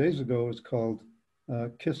few days ago is called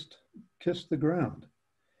Kiss the Ground.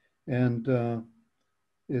 And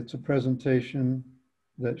it's a presentation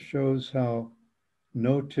that shows how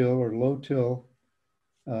no-till or low-till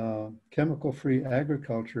chemical-free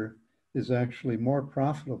agriculture is actually more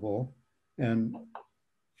profitable and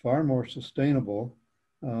far more sustainable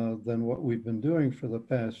than what we've been doing for the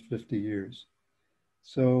past 50 years.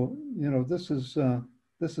 So, you know, this is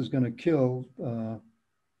going to kill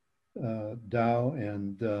Dow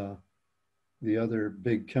and the other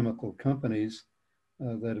big chemical companies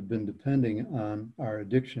that have been depending on our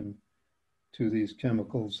addiction to these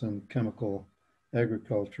chemicals and chemical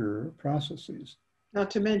agriculture processes. Not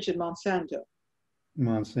to mention Monsanto.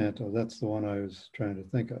 Monsanto, that's the one I was trying to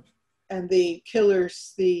think of. And the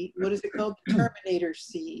killers, what is it called? Terminator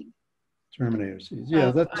seed. Terminator seeds, yeah,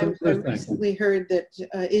 that's another thing. I recently heard that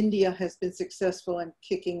India has been successful in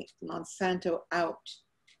kicking Monsanto out.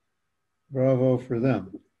 Bravo for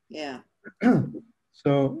them. Yeah.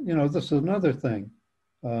 So, you know, this is another thing.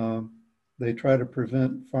 They try to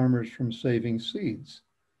prevent farmers from saving seeds.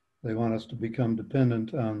 They want us to become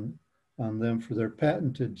dependent on them for their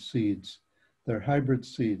patented seeds, their hybrid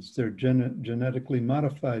seeds, their genetically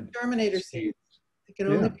modified Terminator seeds. You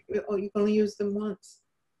can only use them once.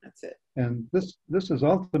 That's it. And this is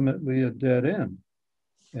ultimately a dead end.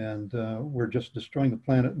 And we're just destroying the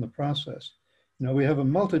planet in the process. You know, we have a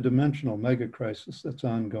multidimensional mega crisis that's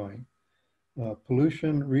ongoing.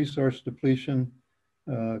 Pollution, resource depletion,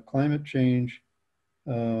 climate change,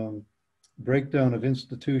 breakdown of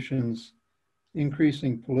institutions,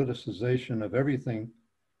 increasing politicization of everything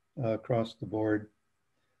across the board.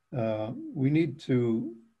 We need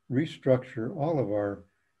to restructure all of our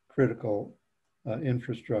critical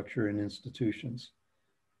infrastructure and institutions.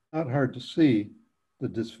 Not hard to see, the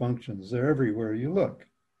dysfunctions. They're everywhere you look.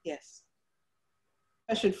 Yes.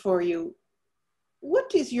 Question for you.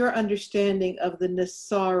 What is your understanding of the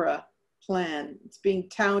Nasara plan? It's being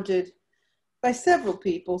touted by several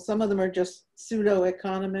people. Some of them are just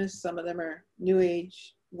pseudo-economists. Some of them are New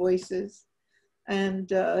Age voices.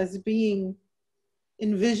 And as being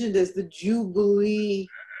envisioned as the Jubilee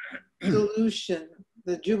solution,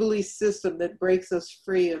 the Jubilee system that breaks us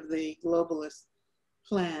free of the globalist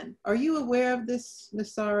plan. Are you aware of this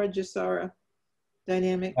Nasara-Jasara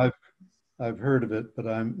dynamic? I've heard of it, but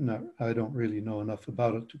I don't really know enough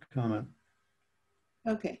about it to comment.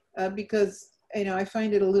 Okay, because I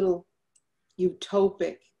find it a little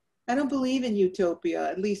utopic. I don't believe in utopia,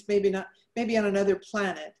 at least maybe on another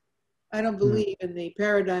planet. I don't believe in the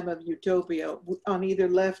paradigm of utopia on either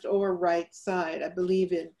left or right side. I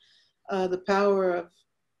believe in the power of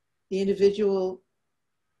the individual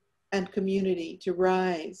and community to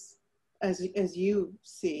rise, as you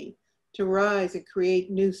see, to rise and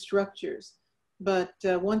create new structures. But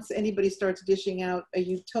once anybody starts dishing out a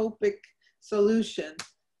utopic solution,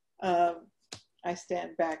 I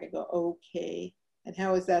stand back and go, okay, and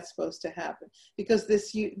how is that supposed to happen? Because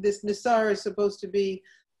this Nasara is supposed to be,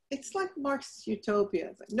 it's like Marx's utopia.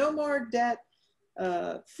 It's like no more debt,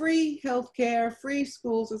 free healthcare, free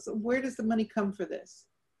schools. Where does the money come for this?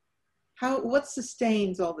 What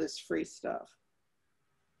sustains all this free stuff?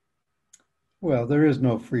 Well, there is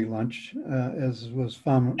no free lunch, as was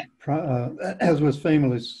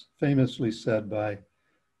famously said by,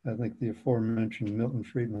 I think, the aforementioned Milton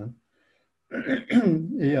Friedman.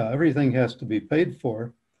 Yeah, everything has to be paid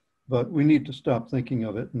for, but we need to stop thinking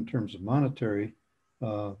of it in terms of monetary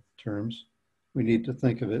terms. We need to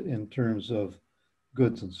think of it in terms of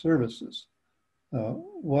goods and services.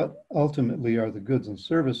 What ultimately are the goods and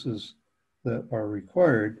services that are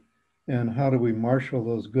required, and how do we marshal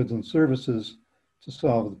those goods and services to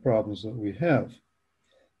solve the problems that we have?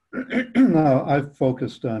 Now, I've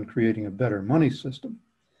focused on creating a better money system,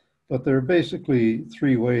 but there are basically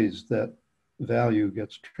three ways that value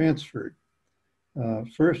gets transferred.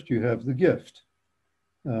 First, you have the gift.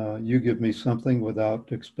 You give me something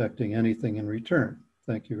without expecting anything in return.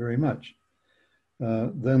 Thank you very much.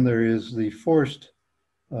 Then there is the forced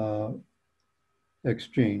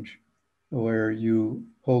exchange, where you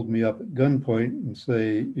hold me up at gunpoint and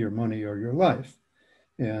say your money or your life.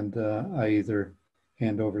 And I either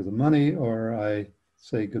hand over the money or I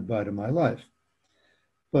say goodbye to my life.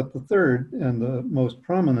 But the third and the most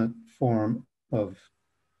prominent form of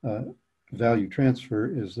value transfer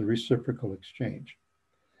is the reciprocal exchange,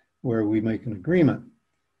 where we make an agreement.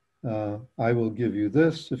 I will give you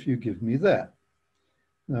this if you give me that.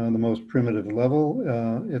 Now, on the most primitive level,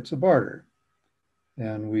 it's a barter,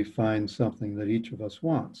 and we find something that each of us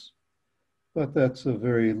wants. But that's a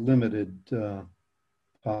very limited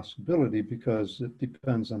possibility, because it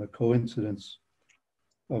depends on a coincidence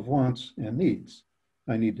of wants and needs.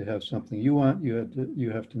 I need to have something you want, you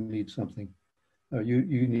have to need something,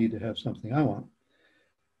 you need to have something I want.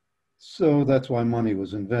 So that's why money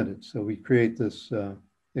was invented. So we create this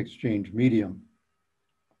exchange medium.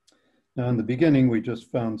 Now, in the beginning, we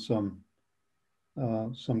just found some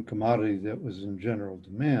commodity that was in general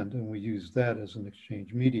demand, and we used that as an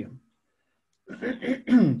exchange medium.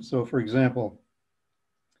 So, for example,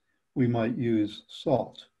 we might use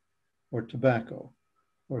salt or tobacco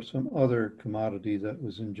or some other commodity that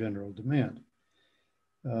was in general demand.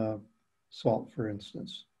 Salt, for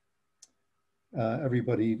instance.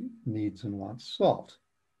 Everybody needs and wants salt.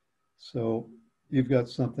 So you've got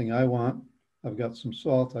something I want, I've got some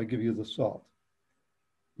salt, I give you the salt.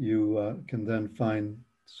 You can then find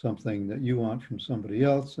something that you want from somebody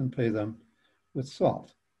else and pay them with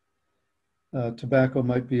salt. Tobacco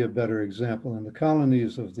might be a better example. In the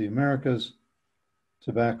colonies of the Americas,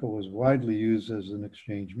 tobacco was widely used as an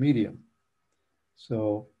exchange medium.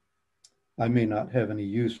 So I may not have any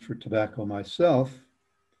use for tobacco myself,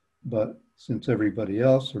 but since everybody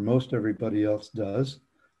else, or most everybody else does,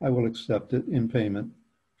 I will accept it in payment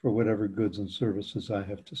for whatever goods and services I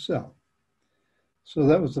have to sell. So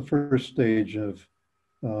that was the first stage of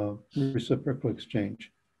reciprocal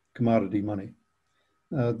exchange, commodity money.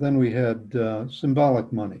 Then we had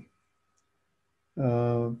symbolic money.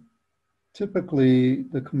 Typically,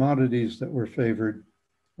 the commodities that were favored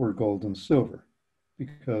were gold and silver,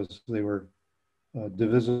 because they were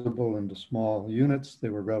divisible into small units. They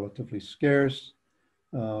were relatively scarce.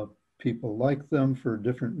 People liked them for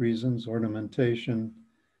different reasons, ornamentation,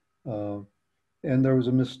 and there was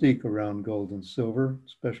a mystique around gold and silver,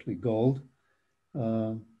 especially gold.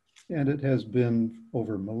 And it has been,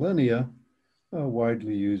 over millennia, a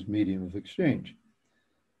widely used medium of exchange.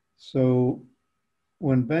 So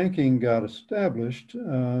when banking got established,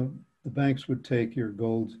 the banks would take your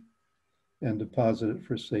gold and deposit it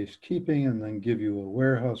for safekeeping and then give you a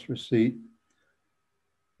warehouse receipt,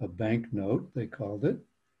 a banknote, they called it,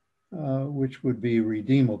 which would be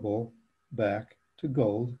redeemable back to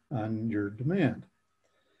gold on your demand.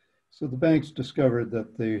 So the banks discovered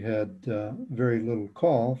that they had very little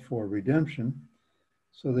call for redemption.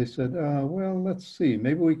 So they said, well, let's see,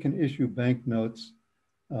 maybe we can issue banknotes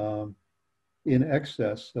in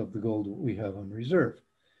excess of the gold that we have on reserve.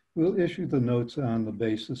 We'll issue the notes on the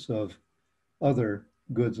basis of other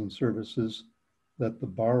goods and services that the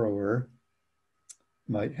borrower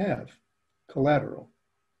might have, collateral.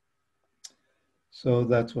 So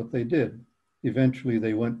that's what they did. Eventually,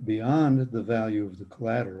 they went beyond the value of the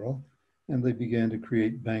collateral and they began to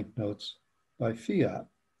create banknotes by fiat.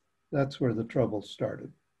 That's where the trouble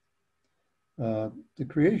started. The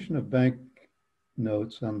creation of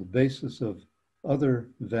banknotes on the basis of other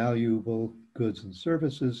valuable goods and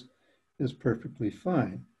services is perfectly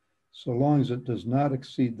fine, so long as it does not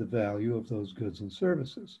exceed the value of those goods and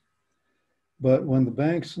services. But when the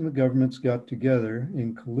banks and the governments got together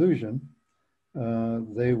in collusion,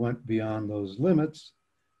 they went beyond those limits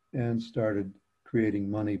and started creating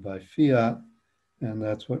money by fiat, and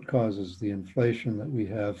that's what causes the inflation that we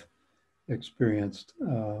have experienced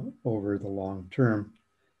over the long term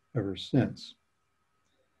ever since.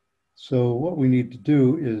 So what we need to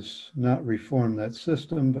do is not reform that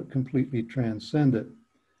system, but completely transcend it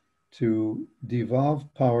to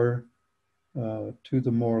devolve power to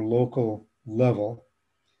the more local level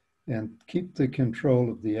and keep the control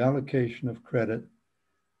of the allocation of credit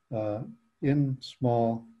in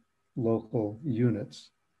small local units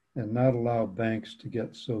and not allow banks to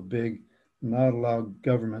get so big, not allow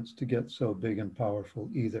governments to get so big and powerful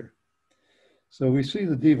either. So we see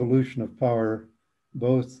the devolution of power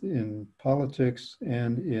both in politics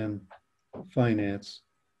and in finance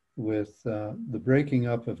with the breaking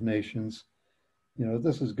up of nations. You know,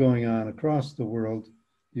 this is going on across the world.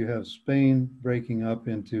 You have Spain breaking up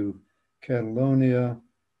into Catalonia,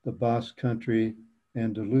 the Basque Country,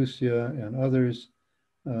 Andalusia, and others.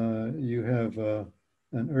 You have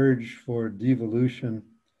an urge for devolution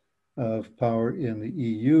of power in the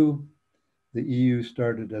EU. The EU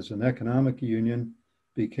started as an economic union,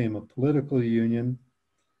 became a political union.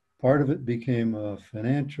 Part of it became a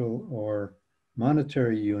financial or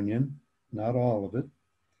monetary union, not all of it.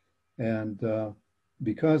 And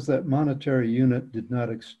because that monetary unit did not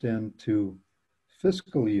extend to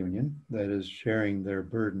fiscal union, that is sharing their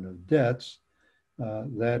burden of debts,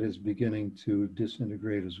 that is beginning to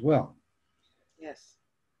disintegrate as well. Yes.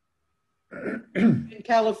 And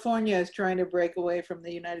California is trying to break away from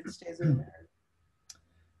the United States of America.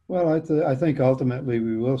 Well, I think ultimately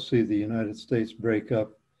we will see the United States break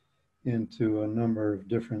up into a number of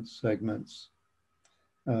different segments,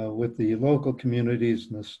 with the local communities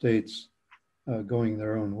and the states going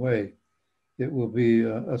their own way. It will be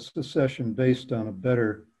a secession based on a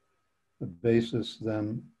better basis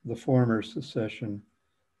than the former secession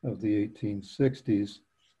of the 1860s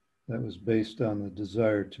that was based on the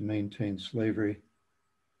desire to maintain slavery.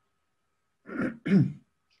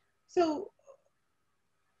 So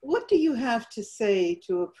what do you have to say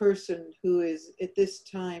to a person who is at this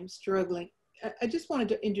time struggling? I just wanted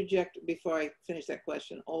to interject before I finish that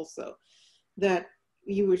question also, that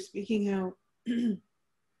you were speaking how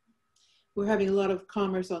we're having a lot of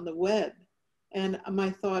commerce on the web. And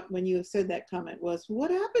my thought when you said that comment was,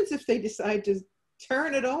 what happens if they decide to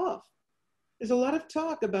turn it off? There's a lot of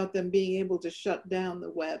talk about them being able to shut down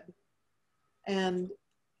the web. And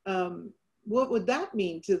what would that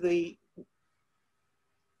mean to the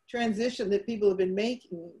transition that people have been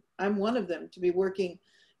making? I'm one of them, to be working,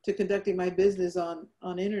 to conducting my business on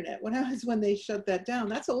internet. What happens when they shut that down?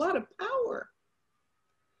 That's a lot of power.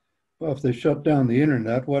 Well, if they shut down the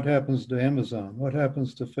internet, what happens to Amazon? What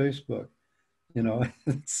happens to Facebook? You know,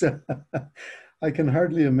 I can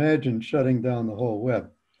hardly imagine shutting down the whole web.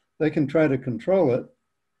 They can try to control it,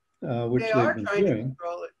 which they've been doing.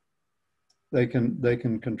 They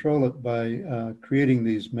can control it by creating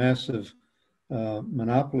these massive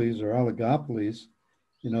monopolies or oligopolies.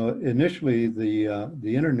 You know, initially the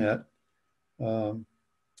internet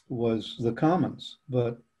was the commons,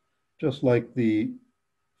 but just like the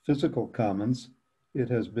physical commons, it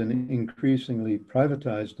has been increasingly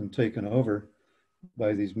privatized and taken over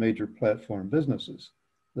by these major platform businesses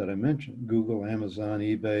that I mentioned: Google, Amazon,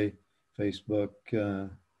 eBay, Facebook.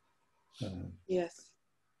 Yes.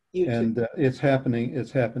 YouTube. And it's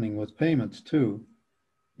happening with payments too.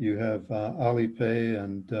 You have Alipay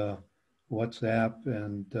and WhatsApp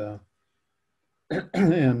and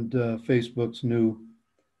and Facebook's new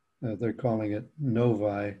They're calling it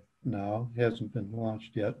Novi now. It hasn't been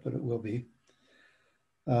launched yet, but it will be.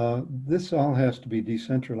 This all has to be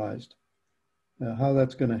decentralized. How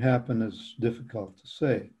that's going to happen is difficult to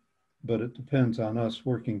say, but it depends on us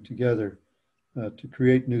working together to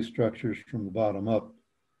create new structures from the bottom up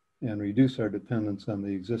and reduce our dependence on the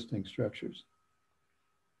existing structures.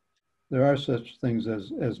 There are such things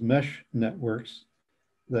as mesh networks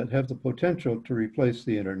that have the potential to replace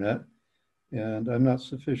the internet, and I'm not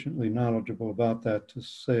sufficiently knowledgeable about that to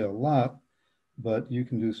say a lot, but you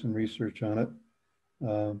can do some research on it.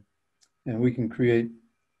 And we can create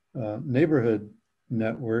neighborhood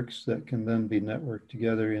networks that can then be networked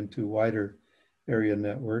together into wider area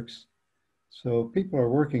networks. So people are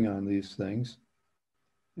working on these things,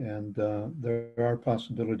 and there are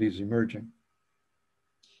possibilities emerging.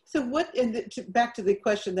 So what, back to the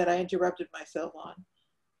question that I interrupted myself on,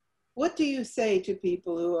 what do you say to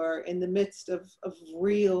people who are in the midst of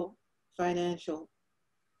real financial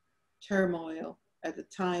turmoil at the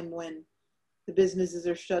time when the businesses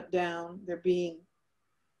are shut down? They're being,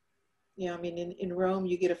 you know, I mean, in Rome,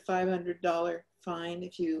 you get a $500 fine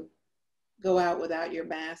if you go out without your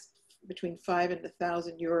mask, between 5 and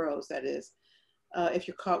 1,000 euros, that is, if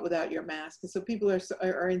you're caught without your mask. And so people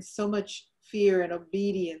are in so much fear and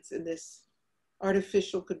obedience in this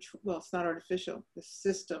artificial control, well, it's not artificial, the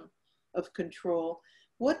system of control.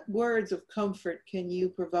 What words of comfort can you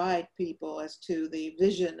provide people as to the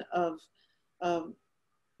vision of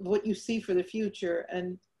what you see for the future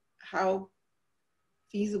and how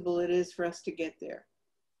feasible it is for us to get there?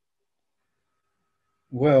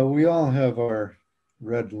 Well, we all have our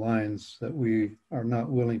red lines that we are not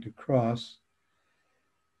willing to cross.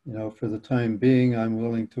 You know, for the time being, I'm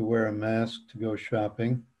willing to wear a mask to go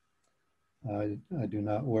shopping. I do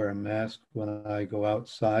not wear a mask when I go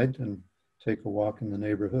outside and take a walk in the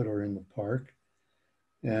neighborhood or in the park.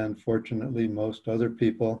 And fortunately, most other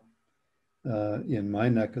people in my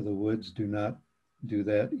neck of the woods do not do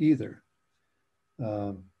that either.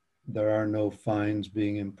 There are no fines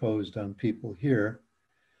being imposed on people here.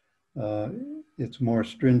 It's more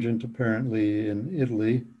stringent apparently in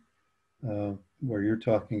Italy, where you're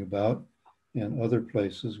talking about, and other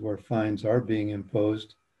places where fines are being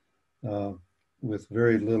imposed with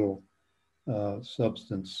very little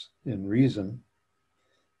substance in reason.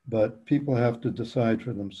 But people have to decide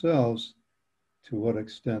for themselves to what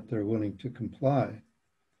extent they're willing to comply.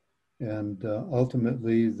 And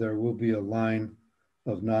ultimately, there will be a line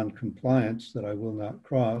of non-compliance that I will not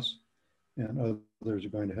cross, and others are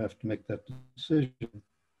going to have to make that decision.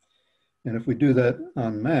 And if we do that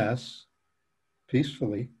en masse,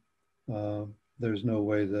 peacefully, there's no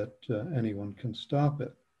way that anyone can stop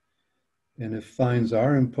it. And if fines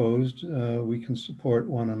are imposed, we can support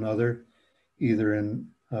one another, either in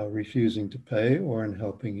refusing to pay or in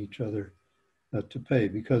helping each other to pay,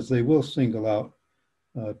 because they will single out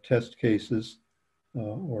test cases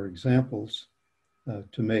or examples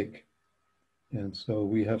to make. And so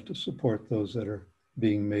we have to support those that are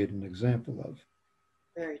being made an example of.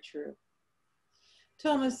 Very true.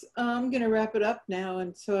 Thomas, I'm going to wrap it up now.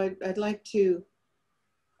 And so I'd like to,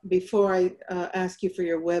 before I ask you for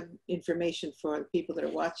your web information for the people that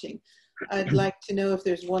are watching, I'd like to know if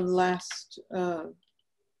there's one last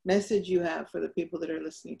message you have for the people that are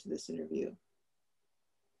listening to this interview.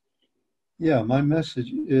 Yeah, my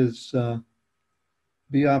message is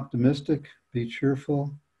be optimistic, be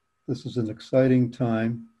cheerful. This is an exciting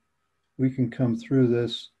time. We can come through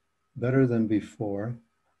this better than before.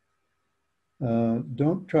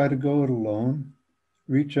 Don't try to go it alone.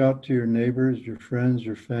 Reach out to your neighbors, your friends,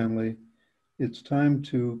 your family. It's time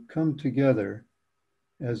to come together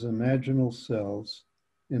as imaginal cells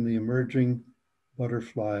in the emerging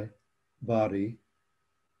butterfly body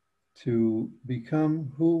to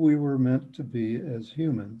become who we were meant to be as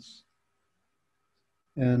humans.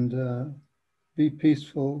 And be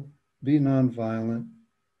peaceful, be nonviolent,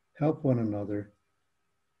 help one another.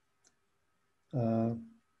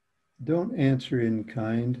 Don't answer in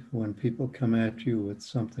kind when people come at you with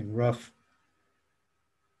something rough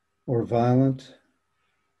or violent.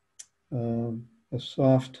 A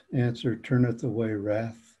soft answer turneth away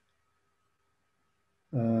wrath.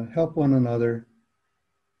 Help one another,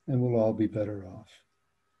 and we'll all be better off.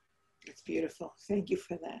 It's beautiful. Thank you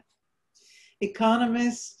for that.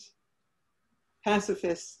 Economist,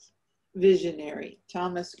 pacifist, visionary,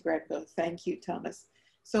 Thomas Greco. Thank you, Thomas,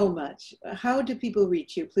 so much. How do people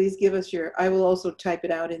reach you? Please give us your, I will also type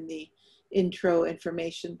it out in the intro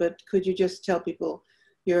information, but could you just tell people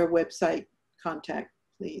your website contact,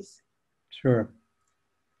 please? Sure.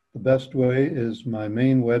 The best way is my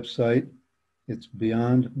main website. It's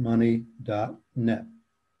beyondmoney.net.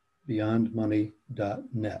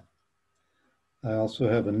 beyondmoney.net. I also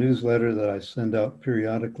have a newsletter that I send out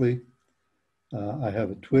periodically. I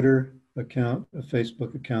have a Twitter account, a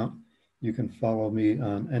Facebook account. You can follow me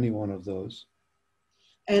on any one of those.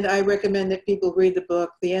 And I recommend that people read the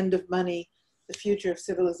book, The End of Money, The Future of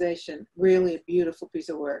Civilization. Really a beautiful piece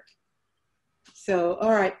of work. So,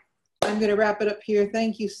 all right, I'm going to wrap it up here.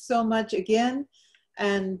 Thank you so much again,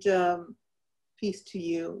 and peace to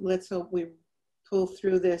you. Let's hope we pull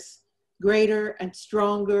through this greater and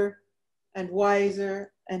stronger and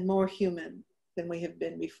wiser and more human than we have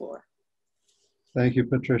been before. Thank you,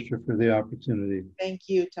 Patricia, for the opportunity. Thank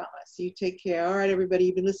you, Thomas. You take care. All right, everybody,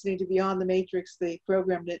 you've been listening to Beyond the Matrix, the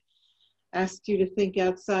program that asks you to think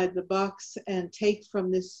outside the box and take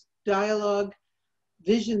from this dialogue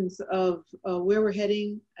visions of where we're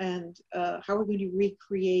heading and how we're going to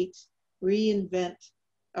recreate, reinvent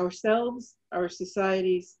ourselves, our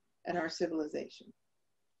societies, and our civilization.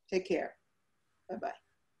 Take care. Bye-bye.